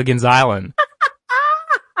from Gilligan's Island.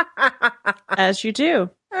 As you do.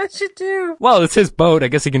 As you do. Well, it's his boat. I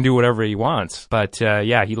guess he can do whatever he wants. But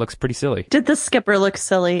yeah, he looks pretty silly. Did the skipper look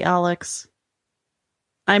silly, Alex?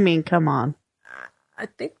 I mean, come on. I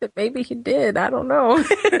think that maybe he did. I don't know.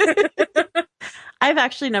 I've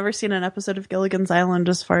actually never seen an episode of Gilligan's Island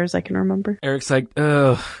as far as I can remember. Eric's like,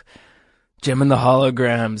 ugh, Jem and the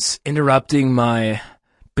Holograms, interrupting my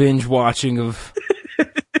binge watching of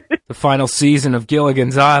the final season of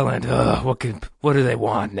Gilligan's Island. Ugh, what do they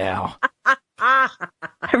want now?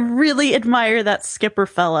 I really admire that skipper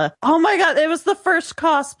fella. Oh my god, it was the first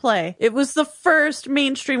cosplay. It was the first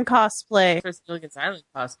mainstream cosplay. First Gilligan's Island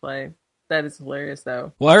cosplay. That is hilarious,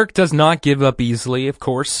 though. Well, Eric does not give up easily, of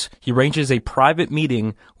course. He arranges a private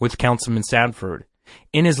meeting with Councilman Sanford.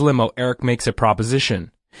 In his limo, Eric makes a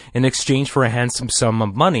proposition. In exchange for a handsome sum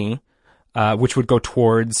of money, which would go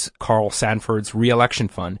towards Carl Sanford's re-election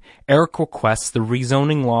fund, Eric requests the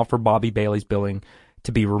rezoning law for Bobby Bailey's building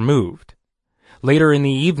to be removed. Later in the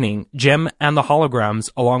evening, Jem and the Holograms,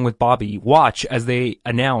 along with Bobby, watch as they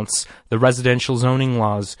announce the residential zoning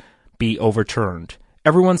laws be overturned.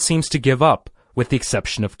 Everyone seems to give up, with the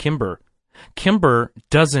exception of Kimber. Kimber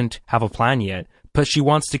doesn't have a plan yet, but she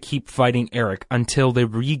wants to keep fighting Eric until they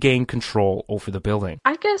regain control over the building.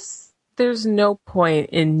 I guess there's no point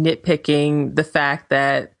in nitpicking the fact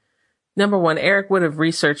that Number one, Eric would have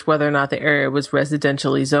researched whether or not the area was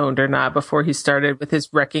residentially zoned or not before he started with his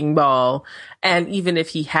wrecking ball. And even if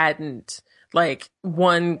he hadn't, like,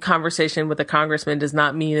 one conversation with a congressman does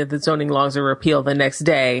not mean that the zoning laws are repealed the next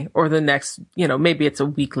day or the next, maybe it's a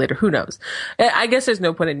week later. Who knows? I guess there's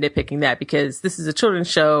no point in nitpicking that because this is a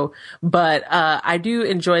children's show. But I do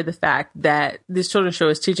enjoy the fact that this children's show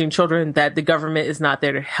is teaching children that the government is not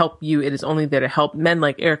there to help you. It is only there to help men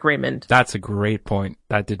like Eric Raymond. That's a great point.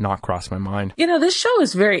 That did not cross my mind. This show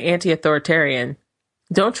is very anti-authoritarian.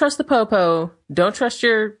 Don't trust the popo. Don't trust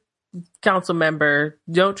your council member.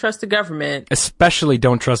 Don't trust the government. Especially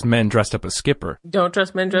don't trust men dressed up as Skipper. Don't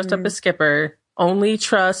trust men dressed up as Skipper. Only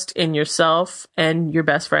trust in yourself and your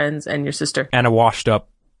best friends and your sister. And a washed up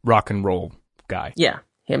rock and roll guy. Yeah,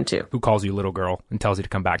 him too. Who calls you little girl and tells you to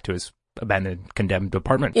come back to his abandoned, condemned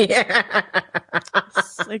apartment. Yeah.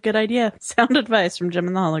 That's a good idea. Sound advice from Jem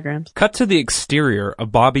and The Holograms. Cut to the exterior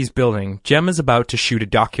of Bobby's building. Jem is about to shoot a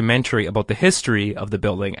documentary about the history of the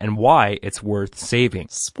building and why it's worth saving.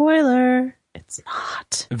 Spoiler, it's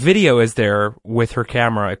not. Video is there with her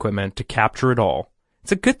camera equipment to capture it all.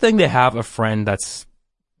 It's a good thing to have a friend that's,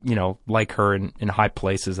 like her in high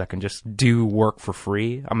places that can just do work for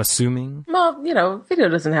free, I'm assuming. Well, Video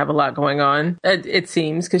doesn't have a lot going on, it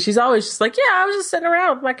seems, because she's always just like, yeah, I was just sitting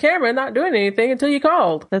around with my camera not doing anything until you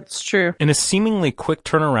called. That's true. In a seemingly quick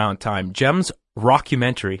turnaround time, Jem's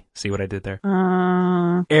rockumentary, see what I did there?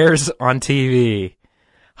 Airs on TV.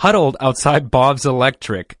 Huddled outside Bob's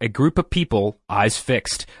Electric, a group of people, eyes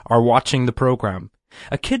fixed, are watching the program.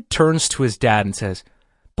 A kid turns to his dad and says,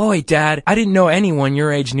 "Boy, Dad, I didn't know anyone your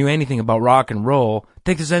age knew anything about rock and roll.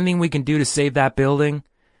 Think there's anything we can do to save that building?"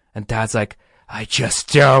 And Dad's like, "I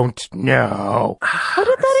just don't know." What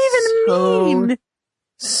did that even mean?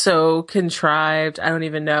 So contrived. I don't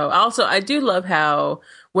even know. Also, I do love how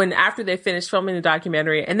after they finished filming the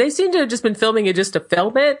documentary, and they seem to have just been filming it just to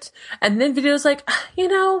film it, and then Video's like,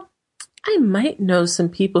 I might know some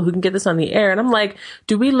people who can get this on the air. And I'm like,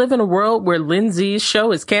 do we live in a world where Lindsay's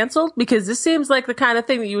show is canceled? Because this seems like the kind of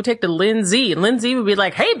thing that you would take to Lindsay. And Lindsay would be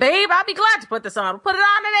like, "Hey, babe, I'll be glad to put this on. Put it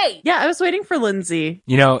on today." Yeah, I was waiting for Lindsay.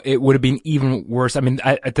 It would have been even worse. I mean,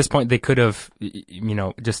 at this point, they could have,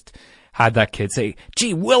 just had that kid say,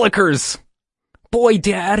 "Gee Willikers, boy,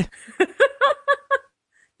 Dad."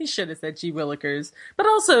 He should have said "Gee Willikers." But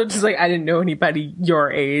also, just like, I didn't know anybody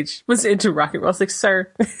your age was into rock and roll. I was like,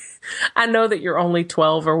 "Sir, I know that you're only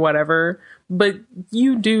 12 or whatever, but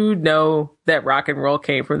you do know that rock and roll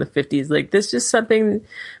came from the 50s. Like, this is just something,"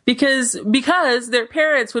 because their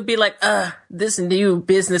parents would be like, this new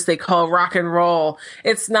business they call rock and roll.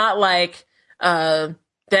 It's not like,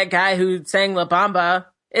 that guy who sang La Bamba.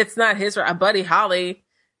 It's not Buddy Holly.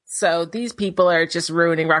 So these people are just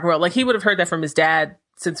ruining rock and roll. Like, he would have heard that from his dad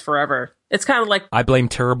since forever. It's kind of like, I blame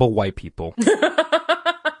terrible white people.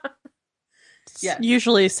 Yeah,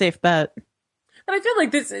 usually a safe bet. But I feel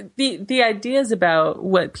like the ideas about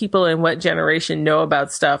what people in what generation know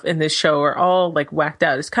about stuff in this show are all like whacked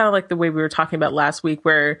out. It's kind of like the way we were talking about last week,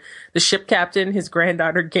 where the ship captain, his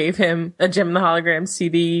granddaughter, gave him a Jem and the Holograms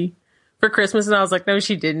CD for Christmas, and I was like, no,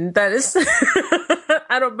 she didn't. That is,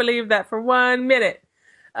 I don't believe that for 1 minute.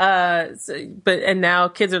 And now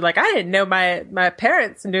kids are like, I didn't know my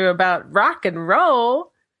parents knew about rock and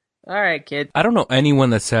roll. All right, kid. I don't know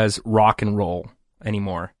anyone that says rock and roll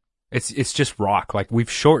anymore. It's just rock. Like, we've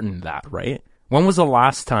shortened that, right? When was the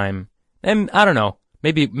last time? And I don't know.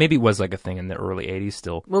 Maybe it was like a thing in the early 80s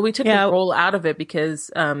still. Well, we took the roll out of it because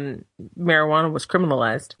marijuana was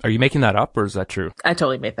criminalized. Are you making that up, or is that true? I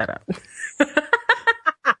totally made that up.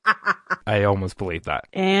 I almost believe that.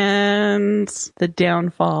 And the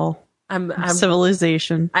downfall of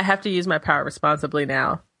civilization. I have to use my power responsibly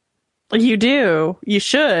now. You do. You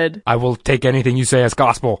should. I will take anything you say as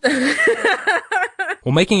gospel.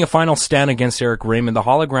 Well, making a final stand against Eric Raymond, the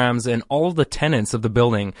holograms and all of the tenants of the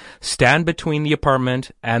building stand between the apartment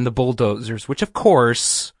and the bulldozers, which of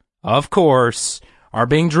course, are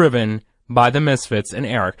being driven by the Misfits and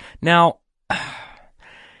Eric. Now,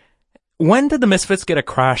 when did the Misfits get a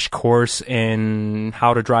crash course in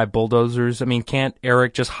how to drive bulldozers? I mean, can't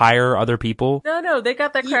Eric just hire other people? No, they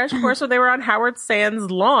got that crash course when they were on Howard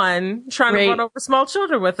Sand's lawn trying to run over small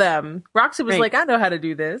children with them. Roxy was like, I know how to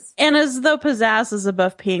do this. And as though Pizzazz is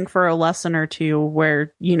above paying for a lesson or two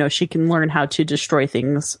where, she can learn how to destroy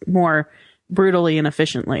things more brutally and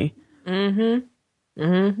efficiently. It's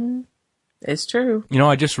true.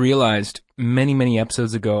 I just realized many, many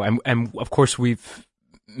episodes ago, and of course we've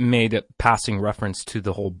made a passing reference to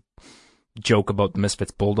the whole joke about the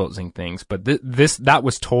Misfits bulldozing things, but that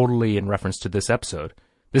was totally in reference to this episode.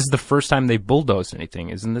 This is the first time they bulldozed anything,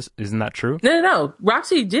 isn't that true? No.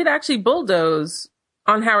 Roxy did actually bulldoze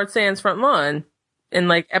on Howard Sand's front lawn in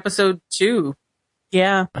like episode 2.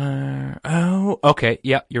 Yeah. Okay.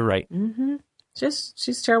 Yeah, you're right. Mm-hmm. She's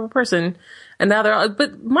a terrible person. And now they're all,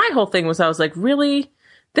 but my whole thing was, I was like, really?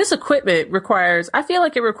 This equipment I feel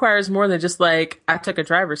like it requires more than just like, I took a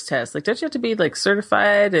driver's test. Like, don't you have to be like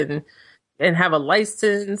certified and have a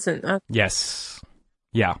license? And Yes.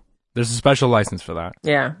 Yeah. There's a special license for that.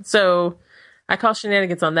 Yeah. So I call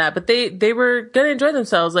shenanigans on that, but they were going to enjoy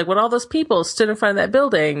themselves. Like when all those people stood in front of that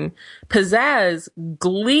building, Pizzazz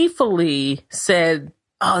gleefully said,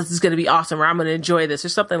 oh, this is going to be awesome, or I'm going to enjoy this, or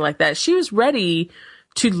something like that. She was ready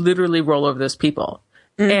to literally roll over those people.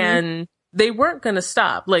 Mm-hmm. And they weren't going to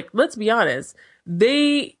stop. Like, let's be honest.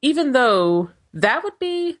 Even though that would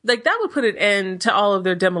put an end to all of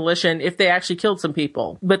their demolition if they actually killed some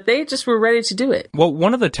people. But they just were ready to do it. Well,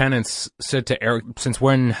 one of the tenants said to Eric, since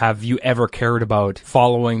when have you ever cared about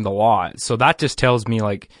following the law? So that just tells me,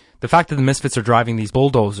 like, the fact that the Misfits are driving these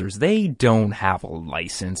bulldozers, they don't have a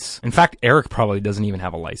license. In fact, Eric probably doesn't even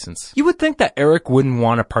have a license. You would think that Eric wouldn't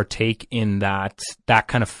want to partake in that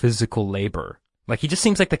kind of physical labor. Like, he just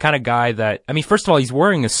seems like the kind of guy that, I mean, first of all, he's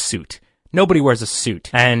wearing a suit. Nobody wears a suit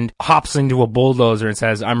and hops into a bulldozer and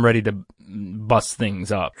says, I'm ready to bust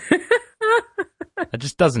things up. That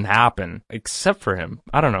just doesn't happen, except for him.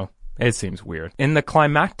 I don't know. It seems weird. In the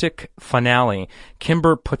climactic finale,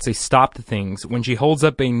 Kimber puts a stop to things when she holds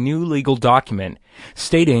up a new legal document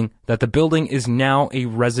stating that the building is now a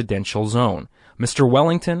residential zone. Mr.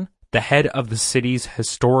 Wellington, the head of the city's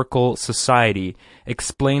historical society,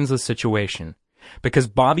 explains the situation. Because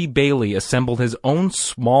Bobby Bailey assembled his own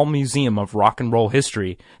small museum of rock and roll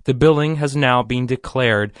history, the building has now been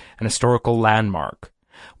declared an historical landmark.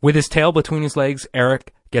 With his tail between his legs,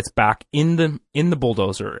 Eric gets back in the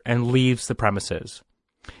bulldozer and leaves the premises.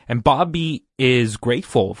 And Bobby is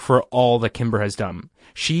grateful for all that Kimber has done.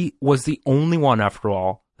 She was the only one, after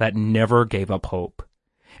all, that never gave up hope.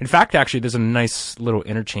 In fact, actually, there's a nice little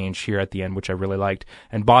interchange here at the end, which I really liked.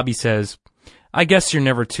 And Bobby says, I guess you're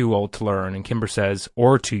never too old to learn. And Kimber says,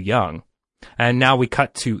 or too young. And now we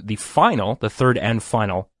cut to the third and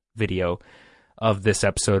final video of this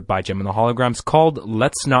episode by Jem and The Holograms called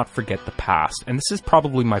Let's Not Forget the Past. And this is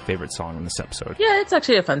probably my favorite song in this episode. Yeah, it's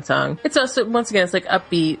actually a fun song. It's also, once again, it's like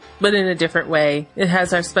upbeat, but in a different way. It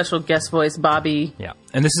has our special guest voice, Bobby. Yeah.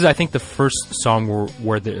 And this is, I think, the first song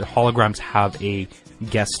where the Holograms have a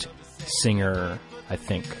guest singer, I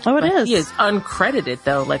think. Oh, it is. He is uncredited,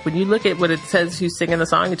 though. Like, when you look at what it says who's singing the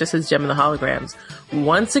song, it just says Jem and The Holograms.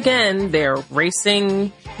 Once again, they're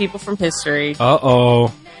racing people from history.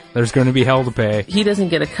 Uh-oh. There's going to be hell to pay. He doesn't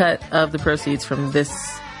get a cut of the proceeds from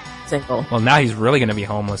this single. Well, now he's really going to be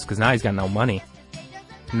homeless, because now he's got no money.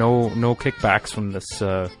 No kickbacks from this,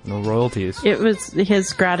 no royalties. It was,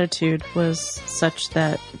 his gratitude was such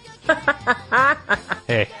that...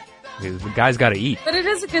 Hey, the guy's got to eat. But it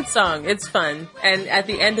is a good song. It's fun. And at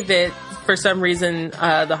the end of it, for some reason,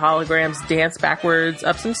 the Holograms dance backwards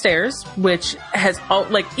up some stairs, which has,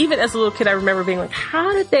 even as a little kid, I remember being like,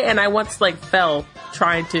 how did they? And I once, fell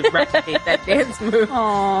trying to replicate that dance move.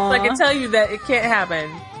 Aww. So I can tell you that it can't happen.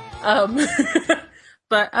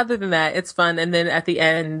 But other than that, it's fun. And then at the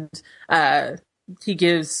end, he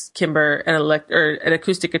gives Kimber an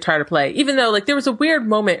acoustic guitar to play. Even though, there was a weird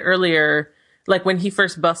moment earlier, when he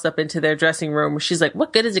first busts up into their dressing room, where she's like,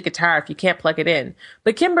 what good is a guitar if you can't plug it in?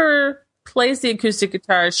 But Kimber plays the acoustic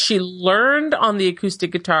guitar. She learned on the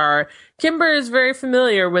acoustic guitar. Kimber is very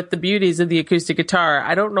familiar with the beauties of the acoustic guitar.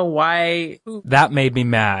 I don't know why. That made me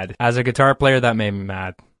mad. As a guitar player, that made me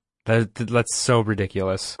mad. That's so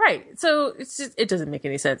ridiculous. Right. So it doesn't make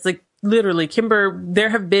any sense. Literally, Kimber, there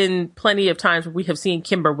have been plenty of times where we have seen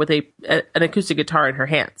Kimber with an acoustic guitar in her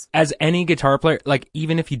hands. As any guitar player,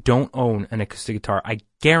 even if you don't own an acoustic guitar, I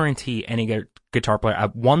guarantee any guitar player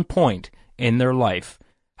at one point in their life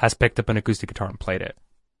has picked up an acoustic guitar and played it.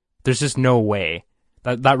 There's just no way.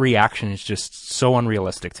 That reaction is just so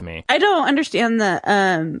unrealistic to me. I don't understand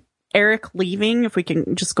the Eric leaving, if we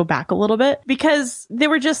can just go back a little bit, because they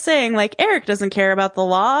were just saying, Eric doesn't care about the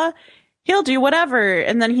law. He'll do whatever.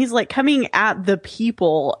 And then he's coming at the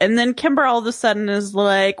people. And then Kimber all of a sudden is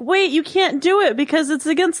like, wait, you can't do it because it's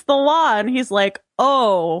against the law. And he's like,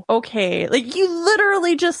 oh, okay. You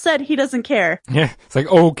literally just said he doesn't care. Yeah. It's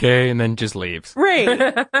okay. And then just leaves.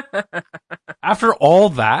 Right. After all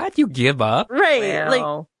that, you give up? Right.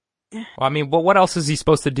 Well, I mean, what else is he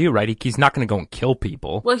supposed to do, right? He's not going to go and kill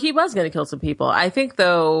people. Well, he was going to kill some people. I think,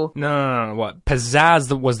 though... No. What?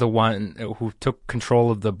 Pizzazz was the one who took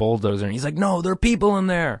control of the bulldozer, and he's like, no, there are people in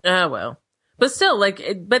there. Well. But still,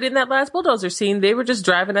 but in that last bulldozer scene, they were just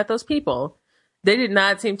driving at those people. They did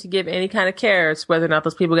not seem to give any kind of care as to whether or not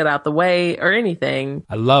those people got out the way or anything.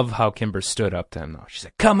 I love how Kimber stood up to him, though. She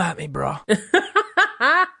said, come at me, bro.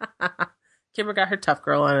 Kimber got her tough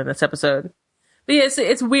girl on in this episode. But yeah,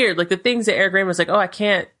 it's weird. Like, the things that Eric Raymond was like, oh, I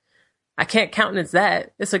can't countenance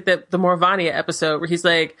that. It's like the Morvania episode where he's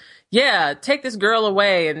like, yeah, take this girl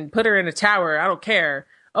away and put her in a tower. I don't care.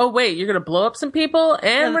 Oh, wait, you're going to blow up some people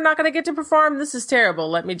and we're not going to get to perform? This is terrible.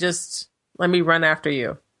 Let me run after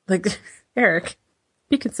you. Like, Eric,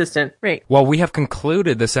 be consistent. Right. Well, we have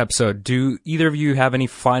concluded this episode. Do either of you have any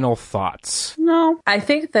final thoughts? No. I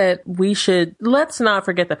think that let's not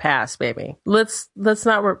forget the past, baby. Let's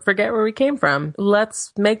not forget where we came from.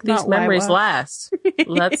 Let's make these memories last.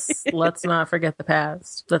 Let's not forget the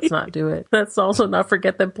past. Let's not do it. Let's also not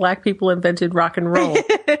forget that Black people invented rock and roll.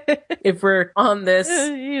 If we're on this,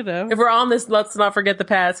 let's not forget the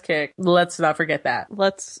past kick. Let's not forget that.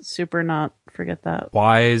 Let's super not forget that.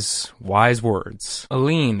 Wise words.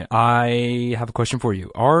 Aline, I have a question for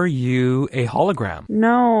you. Are you a hologram?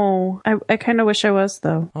 No. I kind of wish I was,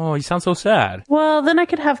 though. Oh, you sound so sad. Well, then I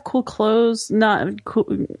could have cool clothes. Not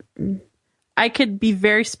cool. I could be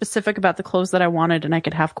very specific about the clothes that I wanted, and I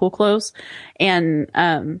could have cool clothes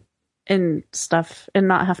and stuff and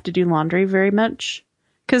not have to do laundry very much.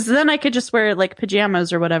 Because then I could just wear like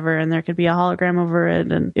pajamas or whatever, and there could be a hologram over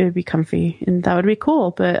it, and it would be comfy, and that would be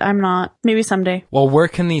cool. But I'm not. Maybe someday. Well, where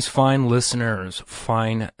can these fine listeners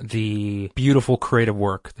find the beautiful creative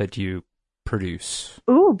work that you produce?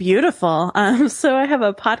 Ooh, beautiful. So I have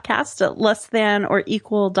a podcast at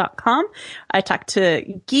lessthanorEqual.com. I talk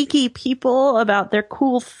to geeky people about their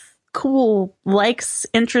cool likes,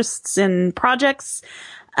 interests, and projects.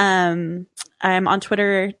 I'm on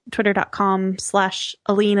Twitter,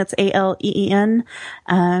 twitter.com/Aline. It's ALEEN.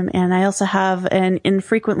 And I also have an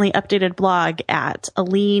infrequently updated blog at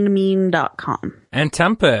alinemean.com. And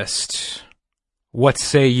Tempest, what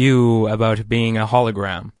say you about being a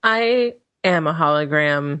hologram? I am a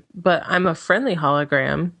hologram, but I'm a friendly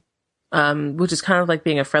hologram, which is kind of like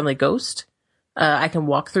being a friendly ghost. I can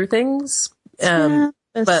walk through things.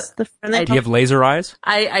 But do you have laser eyes?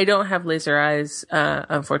 I don't have laser eyes,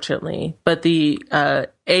 unfortunately. But the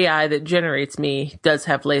AI that generates me does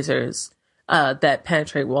have lasers that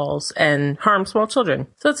penetrate walls and harm small children.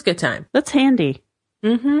 So it's a good time. That's handy.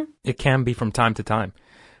 Mm-hmm. It can be from time to time.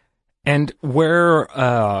 And where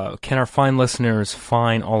can our fine listeners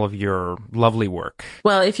find all of your lovely work?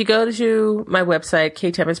 Well, if you go to my website,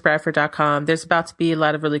 ktempestbradford.com, there's about to be a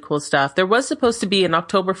lot of really cool stuff. There was supposed to be an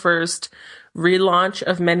October 1st relaunch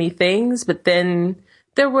of many things, but then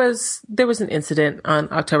there was an incident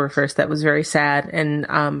on October 1st that was very sad, and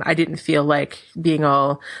I didn't feel like being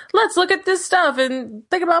all, let's look at this stuff and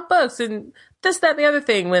think about books and this, that, and the other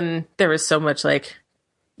thing, when there was so much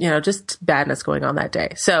just badness going on that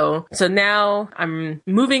day. So now I'm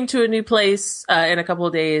moving to a new place in a couple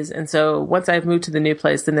of days. And so once I've moved to the new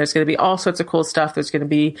place, then there's going to be all sorts of cool stuff. There's going to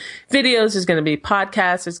be videos. There's going to be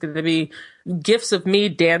podcasts. There's going to be gifs of me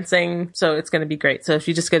dancing. So it's going to be great. So if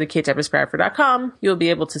you just go to ktempestbradford.com, you'll be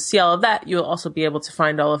able to see all of that. You'll also be able to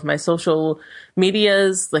find all of my social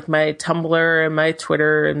medias, like my Tumblr and my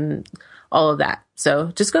Twitter and all of that. So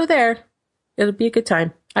just go there. It'll be a good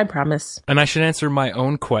time. I promise. And I should answer my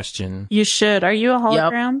own question. You should. Are you a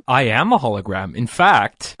hologram? Yep. I am a hologram. In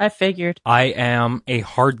fact, I figured. I am a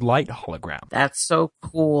hard light hologram. That's so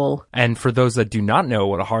cool. And for those that do not know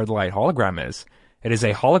what a hard light hologram is, it is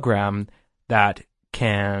a hologram that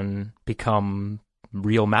can become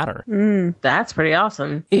real matter. That's pretty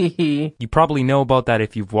awesome. You probably know about that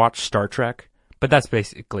if you've watched Star Trek, but that's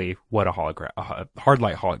basically what a hard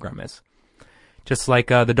light hologram is. Just like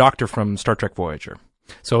the Doctor from Star Trek Voyager.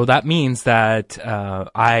 So that means that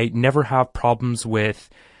I never have problems with,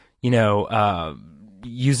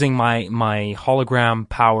 using my hologram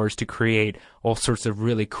powers to create all sorts of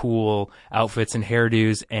really cool outfits and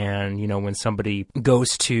hairdos. And, when somebody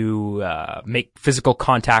goes to make physical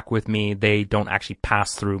contact with me, they don't actually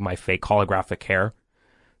pass through my fake holographic hair.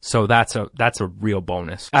 So that's a real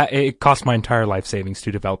bonus. It cost my entire life savings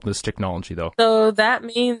to develop this technology, though. So that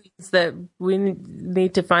means that we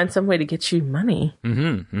need to find some way to get you money.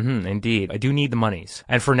 Indeed. I do need the monies.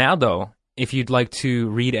 And for now, though, if you'd like to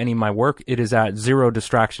read any of my work, it is at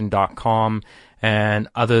ZeroDistraction.com. And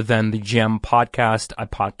other than the Gem podcast, I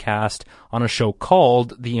podcast on a show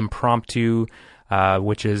called The Impromptu,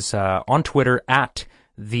 which is on Twitter at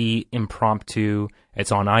The Impromptu.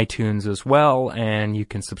 It's on iTunes as well, and you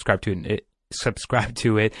can subscribe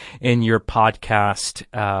to it in your podcast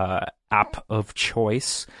app of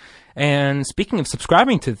choice. And speaking of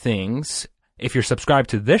subscribing to things, if you're subscribed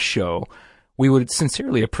to this show, We would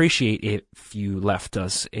sincerely appreciate if you left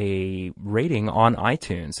us a rating on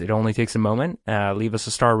iTunes. It only takes a moment. Leave us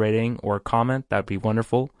a star rating or a comment. That'd be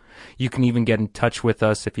wonderful. You can even get in touch with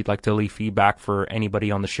us if you'd like to leave feedback for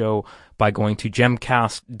anybody on the show by going to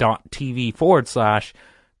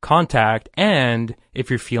gemcast.tv/contact. And if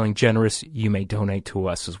you're feeling generous, you may donate to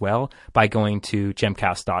us as well by going to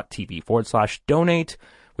gemcast.tv/donate.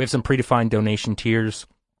 We have some predefined donation tiers.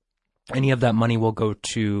 Any of that money will go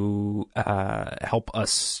to help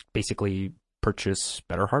us basically purchase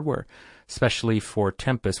better hardware, especially for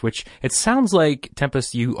Tempest, which it sounds like,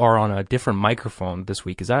 Tempest, you are on a different microphone this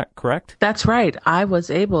week. Is that correct? That's right. I was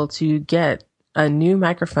able to get a new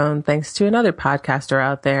microphone thanks to another podcaster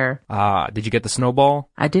out there. Did you get the Snowball?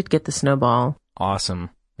 I did get the Snowball. Awesome.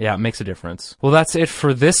 Yeah, it makes a difference. Well, that's it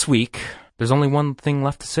for this week. There's only one thing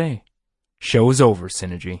left to say. Show is over,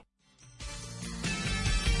 Synergy.